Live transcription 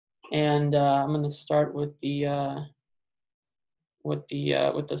And I'm going to start with the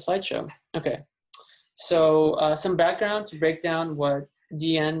slideshow. Okay, so some background to break down what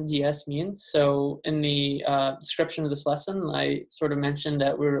DNDS means. So in the description of this lesson, I sort of mentioned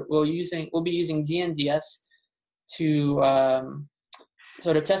that we'll be using DNDS to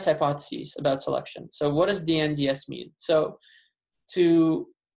sort of test hypotheses about selection. So what does DNDS mean? So to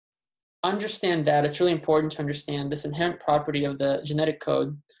understand that, it's really important to understand this inherent property of the genetic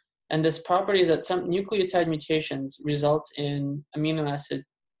code. And this property is that some nucleotide mutations result in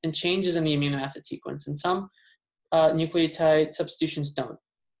changes in the amino acid sequence, and some nucleotide substitutions don't.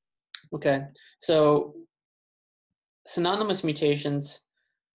 Okay, so synonymous mutations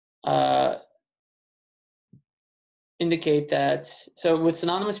indicate that, so with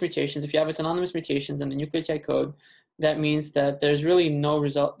synonymous mutations, if you have a synonymous mutations in the nucleotide code, that means that there's really no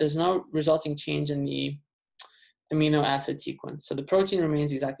resulting change in the amino acid sequence. So the protein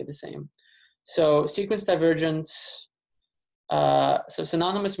remains exactly the same. So sequence divergence, so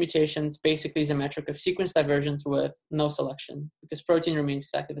synonymous mutations basically is a metric of sequence divergence with no selection, because protein remains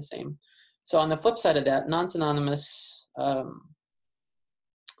exactly the same. So on the flip side of that, non-synonymous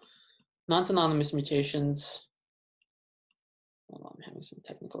mutations, well, I'm having some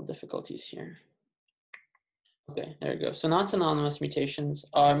technical difficulties here. Okay, there we go. So non-synonymous mutations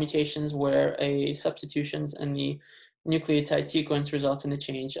are mutations where a substitutions in the nucleotide sequence results in a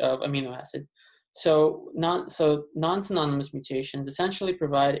change of amino acid. So non-synonymous mutations essentially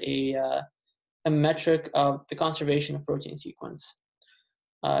provide a metric of the conservation of protein sequence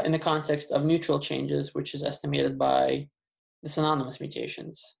in the context of neutral changes, which is estimated by the synonymous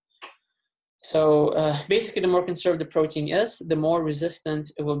mutations. So basically, the more conserved the protein is, the more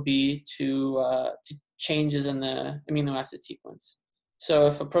resistant it will be to changes in the amino acid sequence. So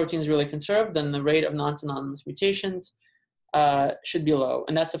if a protein is really conserved, then the rate of non-synonymous mutations should be low.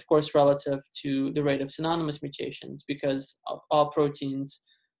 And that's, of course, relative to the rate of synonymous mutations, because all proteins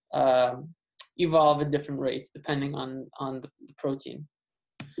evolve at different rates depending on the protein.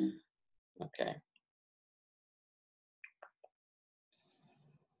 Okay.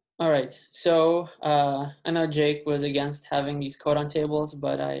 All right, so I know Jake was against having these codon tables,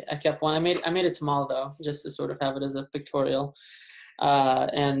 but I kept one. I made it small though, just to sort of have it as a pictorial.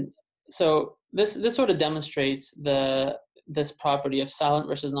 And so this sort of demonstrates this property of silent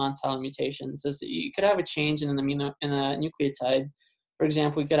versus non-silent mutations. Is you could have a change in a nucleotide. For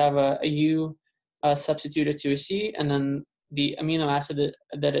example, you could have a U substituted to a C, and then the amino acid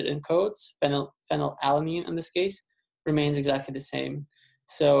that it encodes, phenylalanine in this case, remains exactly the same.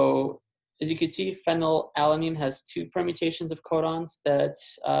 So as you can see, phenylalanine has two permutations of codons that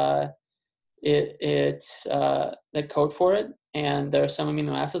that code for it, and there are some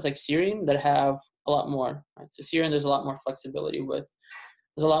amino acids like serine that have a lot more. Right? So serine, there's a lot more flexibility with.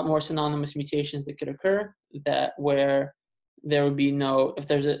 There's a lot more synonymous mutations that could occur that where there would be no, if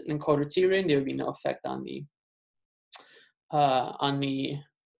there's an encoded serine, there would be no effect on the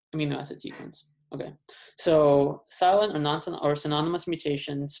amino acid sequence. Okay, so silent or synonymous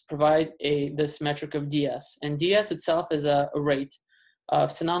mutations provide this metric of DS, and DS itself is a rate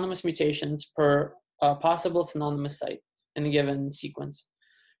of synonymous mutations per possible synonymous site in a given sequence.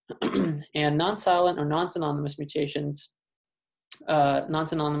 And non-silent or non-synonymous mutations,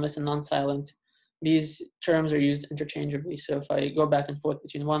 non-synonymous and non-silent, these terms are used interchangeably. So if I go back and forth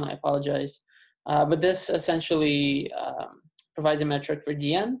between one, I apologize. But this essentially provides a metric for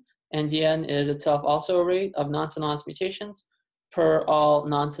DN, and DN is itself also a rate of non-synonymous mutations per all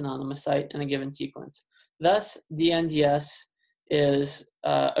non-synonymous site in a given sequence. Thus, DNDS is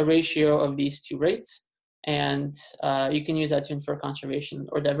a ratio of these two rates, and you can use that to infer conservation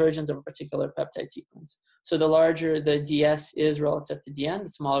or divergence of a particular peptide sequence. So the larger the DS is relative to DN, the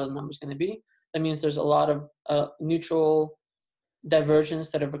smaller the number is going to be. That means there's a lot of neutral divergence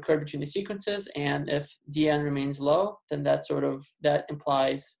that have occurred between the sequences, and if DN remains low, then that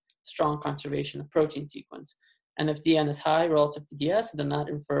implies strong conservation of protein sequence. And if DN is high relative to DS, then that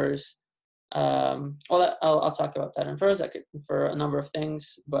infers, I'll talk about that infers. That could infer a number of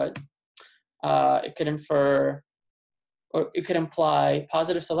things, but it could infer, or it could imply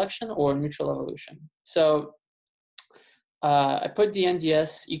positive selection or neutral evolution. So I put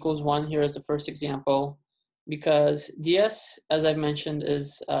DNDS equals 1 here as the first example, because DS, as I've mentioned,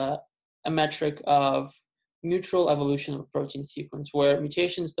 is a metric of neutral evolution of a protein sequence where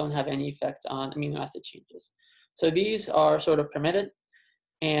mutations don't have any effect on amino acid changes. So these are sort of permitted,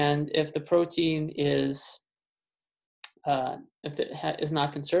 and if the protein is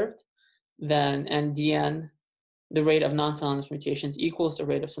not conserved, then and DN, the rate of non-synonymous mutations equals the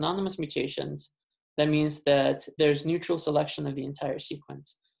rate of synonymous mutations, that means that there's neutral selection of the entire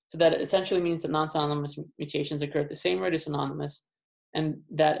sequence. So that essentially means that non-synonymous mutations occur at the same rate as synonymous, and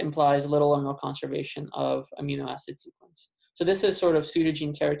that implies little or no conservation of amino acid sequence. So this is sort of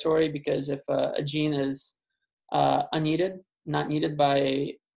pseudogene territory, because if a gene is unneeded, not needed by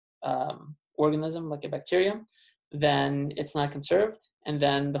a organism like a bacterium, then it's not conserved, and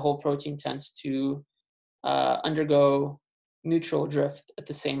then the whole protein tends to undergo neutral drift at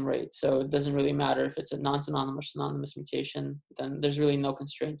the same rate. So it doesn't really matter if it's a non-synonymous or synonymous mutation, then there's really no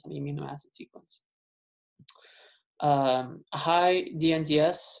constraints on the amino acid sequence. A high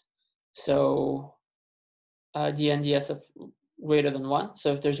DNDS, so DNDS of greater than 1.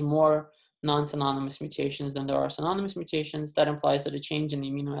 So if there's more non-synonymous mutations than there are synonymous mutations, that implies that a change in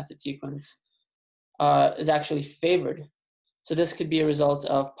the amino acid sequence is actually favored. So this could be a result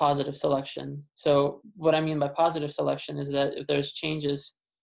of positive selection. So what I mean by positive selection is that if there's changes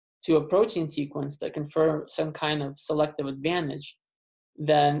to a protein sequence that confer some kind of selective advantage,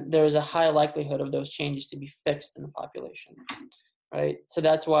 then there's a high likelihood of those changes to be fixed in the population, right? So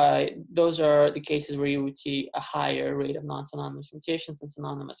that's why those are the cases where you would see a higher rate of non-synonymous mutations than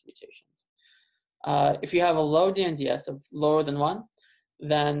synonymous mutations. If you have a low DNDS of lower than 1,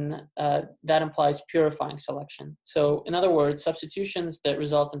 then that implies purifying selection. So in other words, substitutions that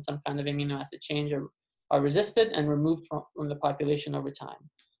result in some kind of amino acid change are resisted and removed from the population over time.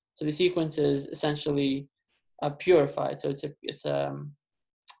 So the sequence is essentially purified. So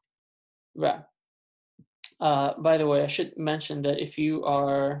by the way, I should mention that if you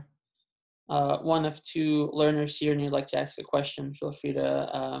are one of 2 learners here and you'd like to ask a question, feel free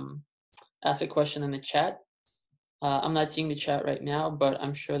to ask a question in the chat. I'm not seeing the chat right now, but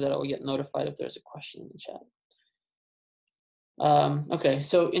I'm sure that I'll get notified if there's a question in the chat. Okay,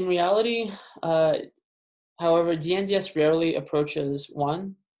 so in reality, however, DNDS rarely approaches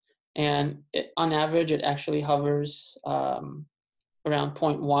 1, and on average, it actually hovers around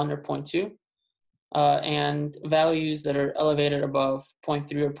 0.1 or 0.2. And values that are elevated above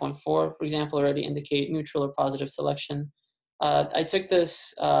 0.3 or 0.4, for example, already indicate neutral or positive selection. I took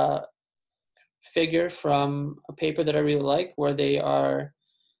this figure from a paper that I really like, where they were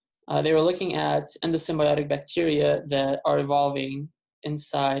looking at endosymbiotic bacteria that are evolving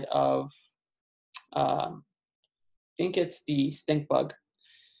inside of, I think it's the stink bug.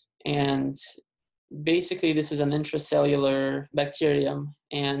 And basically this is an intracellular bacterium,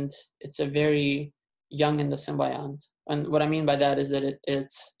 and it's a very young endosymbiont. And what I mean by that is that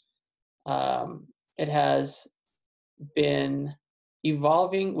it has been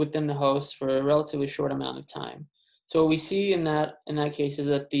evolving within the host for a relatively short amount of time. So what we see in that case is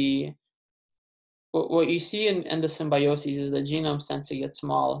that what you see in endosymbiosis is the genomes tend to get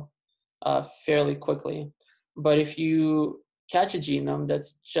small fairly quickly. But if you catch a genome that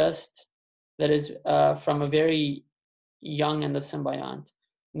is from a very young endosymbiont,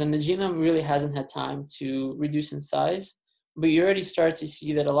 then the genome really hasn't had time to reduce in size, but you already start to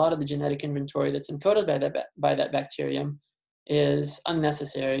see that a lot of the genetic inventory that's encoded by that bacterium is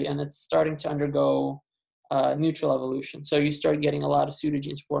unnecessary, and it's starting to undergo neutral evolution. So you start getting a lot of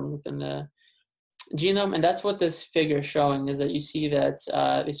pseudogenes formed within the genome, and that's what this figure is showing, is that you see that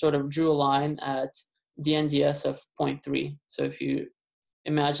they sort of drew a line at DNDS of 0.3. So if you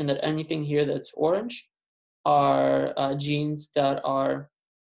imagine that anything here that's orange are genes that are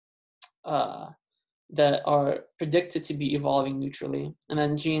predicted to be evolving neutrally, and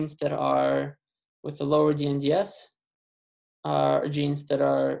then genes that are with the lower DNDS are genes that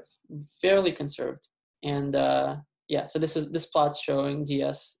are fairly conserved. And yeah, so this plot's showing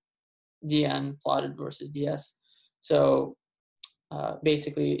DN plotted versus DS. So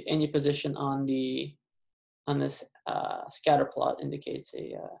basically, any position on this scatter plot indicates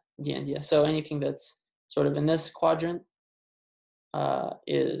a DNDS. So anything that's sort of in this quadrant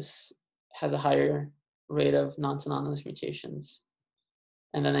has a higher rate of non-synonymous mutations,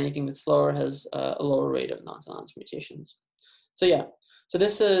 and then anything that's lower has a lower rate of non-synonymous mutations. So yeah, so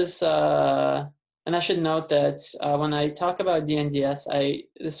this is, and I should note that when I talk about DNDS,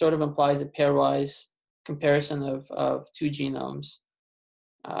 this sort of implies a pairwise comparison of 2 genomes.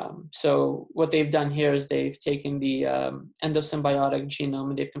 So what they've done here is they've taken the endosymbiotic genome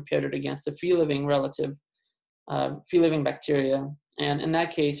and they've compared it against a free-living relative, free-living bacteria. And in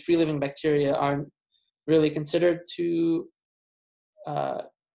that case, free-living bacteria aren't really considered to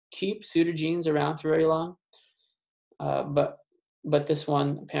keep pseudogenes around for very long. But this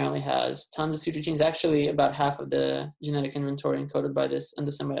one apparently has tons of pseudogenes. Actually, about half of the genetic inventory encoded by this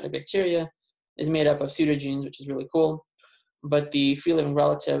endosymbiotic bacteria is made up of pseudogenes, which is really cool. But the free-living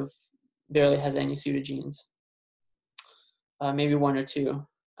relative barely has any pseudogenes. Maybe 1 or 2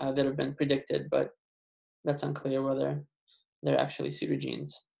 that have been predicted, but that's unclear whether they're actually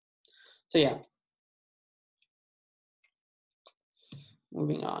pseudogenes. So yeah,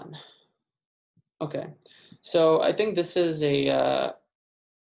 moving on. Okay, so I think this is a,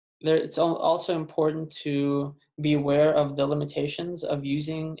 it's also important to be aware of the limitations of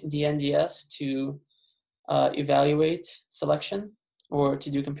using DNDS to evaluate selection or to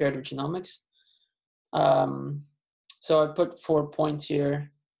do comparative genomics. So I put 4 points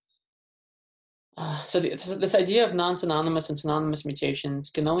here. So this idea of non-synonymous and synonymous mutations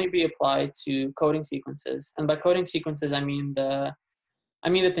can only be applied to coding sequences. And by coding sequences, I mean that the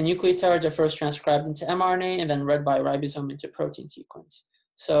nucleotides are first transcribed into mRNA and then read by ribosome into protein sequence.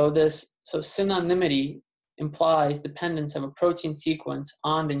 So synonymity implies dependence of a protein sequence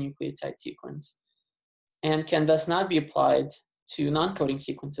on the nucleotide sequence, and can thus not be applied to non-coding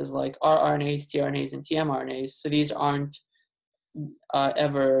sequences like rRNAs, tRNAs, and tmRNAs. So these aren't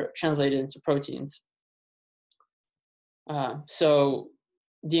ever translated into proteins. So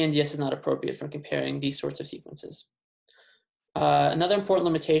DNDS is not appropriate for comparing these sorts of sequences. Another important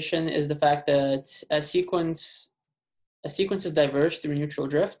limitation is the fact that as sequences diverge through neutral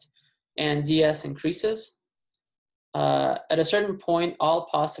drift and DS increases, at a certain point, all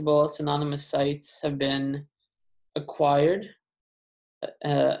possible synonymous sites have been acquired,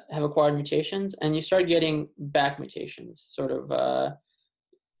 have acquired mutations, and you start getting back mutations. Sort of,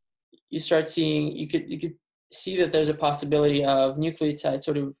 you start seeing, you could see that there's a possibility of nucleotides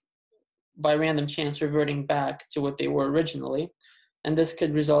sort of by random chance reverting back to what they were originally, and this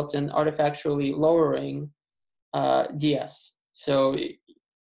could result in artifactually lowering DS, so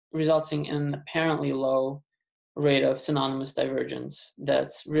resulting in an apparently low rate of synonymous divergence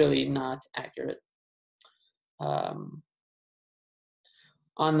that's really not accurate.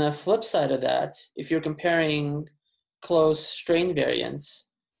 On the flip side of that, if you're comparing close strain variants,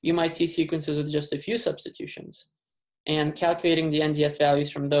 you might see sequences with just a few substitutions. And calculating the NDS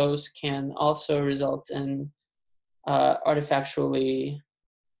values from those can also result in artifactually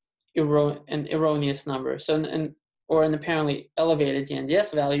an erroneous number. So, or an apparently elevated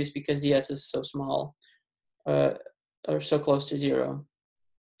DNDS values because DS is so small or so close to 0.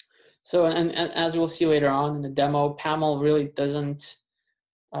 So, and as we'll see later on in the demo, PAML really doesn't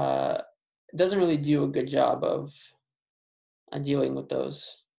really do a good job of dealing with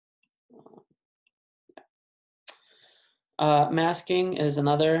those. Masking is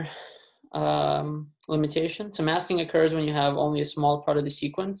another limitation. So masking occurs when you have only a small part of the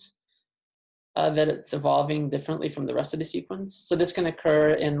sequence that it's evolving differently from the rest of the sequence. So this can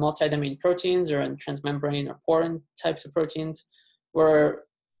occur in multi-domain proteins or in transmembrane or porin types of proteins, where,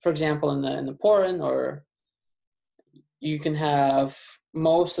 for example, in the porin, or you can have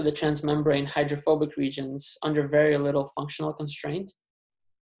most of the transmembrane hydrophobic regions under very little functional constraint,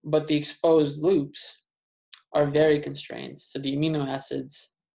 but the exposed loops are very constrained. So the amino acids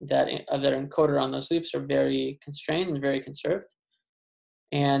that are encoded on those loops are very constrained and very conserved,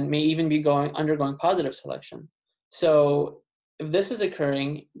 and may even be undergoing positive selection. So if this is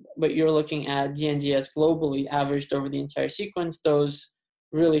occurring, but you're looking at DNDS globally averaged over the entire sequence, those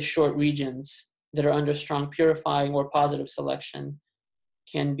really short regions that are under strong purifying or positive selection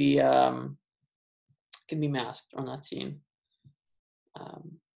can be masked or not seen.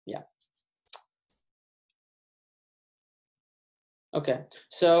 Yeah. Okay,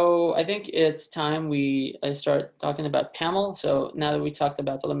 so I think it's time I start talking about PAML. So now that we talked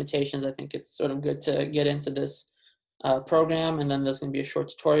about the limitations, I think it's sort of good to get into this program, and then there's going to be a short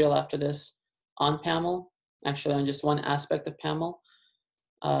tutorial after this on PAML, actually on just one aspect of PAML.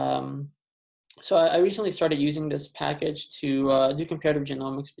 So I recently started using this package to do comparative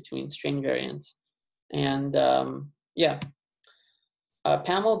genomics between strain variants. And yeah,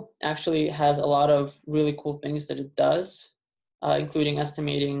 PAML actually has a lot of really cool things that it does, including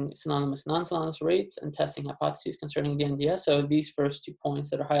estimating synonymous and non-synonymous rates and testing hypotheses concerning DNDS. So these first 2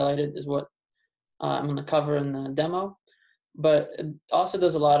 points that are highlighted is what I'm going to cover in the demo. But it also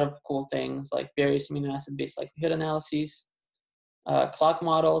does a lot of cool things like various amino acid-based likelihood analyses, clock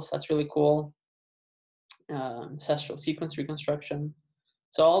models, that's really cool, ancestral sequence reconstruction.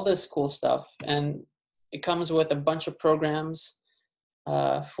 So all this cool stuff. And it comes with a bunch of programs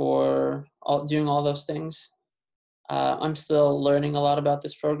for doing all those things. I'm still learning a lot about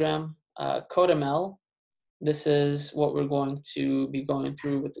this program. CodeML, this is what we're going to be going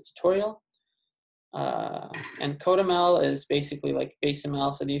through with the tutorial. And CodeML is basically like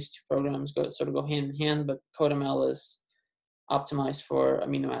BaseML, so these two programs sort of go hand in hand, but CodeML is optimized for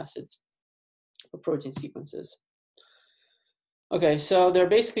amino acids, for protein sequences. Okay, so there are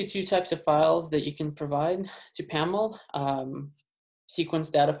basically 2 types of files that you can provide to PAML, sequence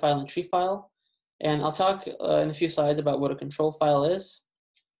data file and tree file. And I'll talk in a few slides about what a control file is.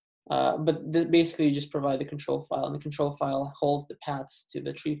 But basically, you just provide the control file, and the control file holds the paths to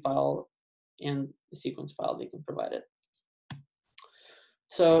the tree file and the sequence file that you can provide it.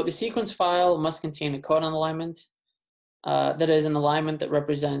 So the sequence file must contain a codon alignment. That is an alignment that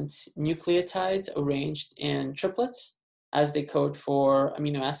represents nucleotides arranged in triplets as they code for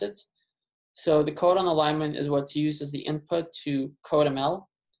amino acids. So the codon alignment is what's used as the input to CodeML.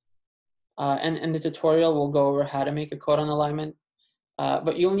 And in the tutorial, we'll go over how to make a codon alignment.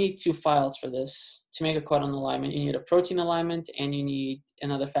 But you'll need two files for this. To make a codon alignment, you need a protein alignment, and you need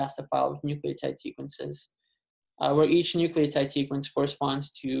another FASTA file with nucleotide sequences, where each nucleotide sequence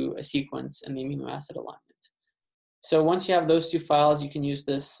corresponds to a sequence in the amino acid alignment. So once you have those two files, you can use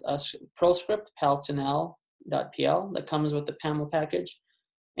this Perl script, pal_tunal.pl, that comes with the PAML package.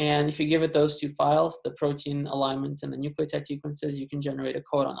 And if you give it those two files, the protein alignment and the nucleotide sequences, you can generate a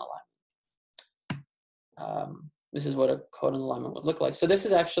codon alignment. This is what a codon alignment would look like. So this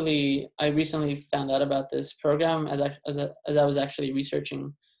is actually, I recently found out about this program as I was actually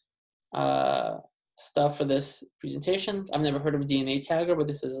researching stuff for this presentation. I've never heard of DNA Tagger, but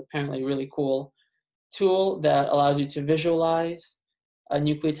this is apparently a really cool tool that allows you to visualize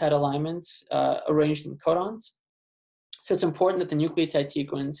nucleotide alignments arranged in codons. So it's important that the nucleotide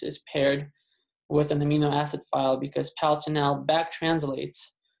sequence is paired with an amino acid file, because pal_tunal back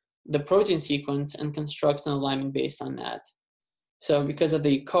translates the protein sequence and constructs an alignment based on that. So because of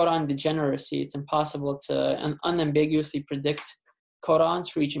the codon degeneracy, it's impossible to unambiguously predict codons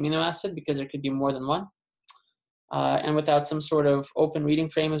for each amino acid, because there could be more than one. And without some sort of open reading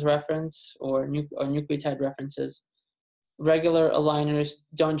frame as reference or nucleotide references, regular aligners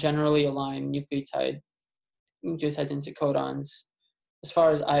don't generally align nucleotides into codons. As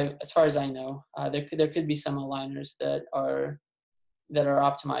far as I know, there could be some aligners that are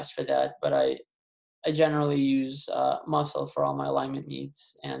optimized for that, but I generally use muscle for all my alignment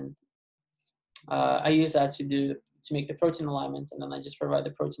needs, and I use that to make the protein alignment, and then I just provide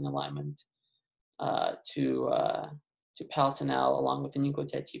the protein alignment to pal_tunal along with the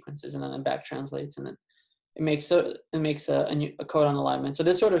nucleotide sequences, and then it back translates, and then it makes a codon alignment. So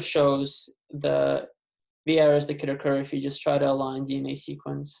this sort of shows the errors that could occur if you just try to align DNA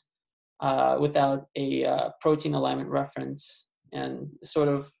sequence without a protein alignment reference, and sort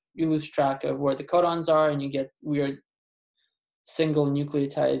of you lose track of where the codons are, and you get weird single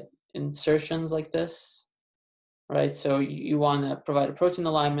nucleotide insertions like this, right? So you want to provide a protein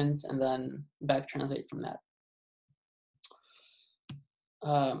alignment and then back translate from that.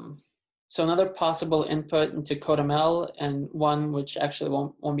 So another possible input into CodeML, and one which actually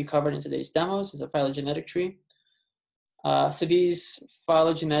won't be covered in today's demos, is a phylogenetic tree. So these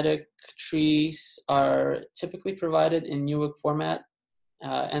phylogenetic trees are typically provided in Newick format,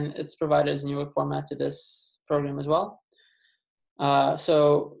 and it's provided as Newick format to this program as well.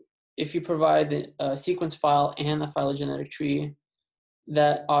 So if you provide the sequence file and a phylogenetic tree,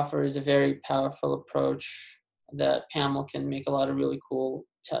 that offers a very powerful approach that PAML can make a lot of really cool,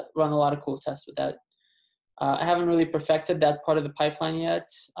 run a lot of cool tests with that. I haven't really perfected that part of the pipeline yet,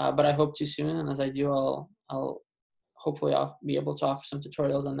 but I hope to soon, and as I do, I'll hopefully be able to offer some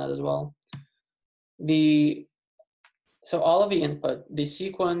tutorials on that as well. So all of the input, the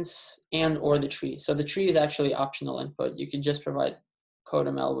sequence and or the tree. So the tree is actually optional input. You can just provide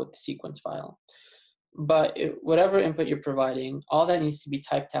CodeML with the sequence file. But whatever input you're providing, all that needs to be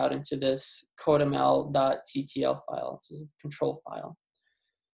typed out into this codeml.ctl file. This is a control file.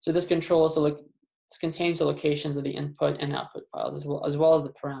 So this contains the locations of the input and output files, as well as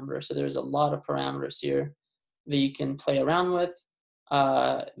the parameters. So there's a lot of parameters here that you can play around with.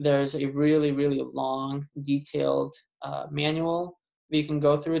 There's a really, really long, detailed manual that you can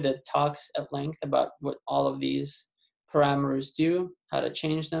go through that talks at length about what all of these parameters do, how to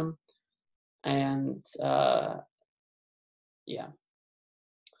change them, and yeah.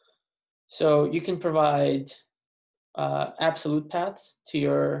 So you can provide absolute paths to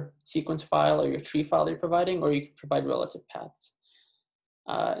your sequence file or your tree file that you're providing, or you can provide relative paths.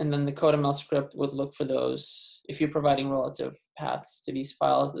 And then the CodeML script would look for those. If you're providing relative paths to these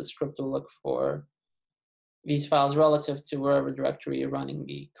files, the script will look for these files relative to wherever directory you're running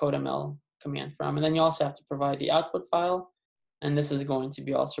the CodeML command from. And then you also have to provide the output file. And this is going to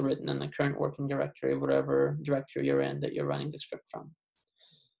be also written in the current working directory of whatever directory you're in that you're running the script from.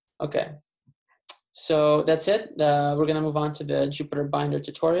 Okay, so that's it. We're going to move on to the Jupyter Binder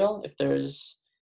tutorial. If there's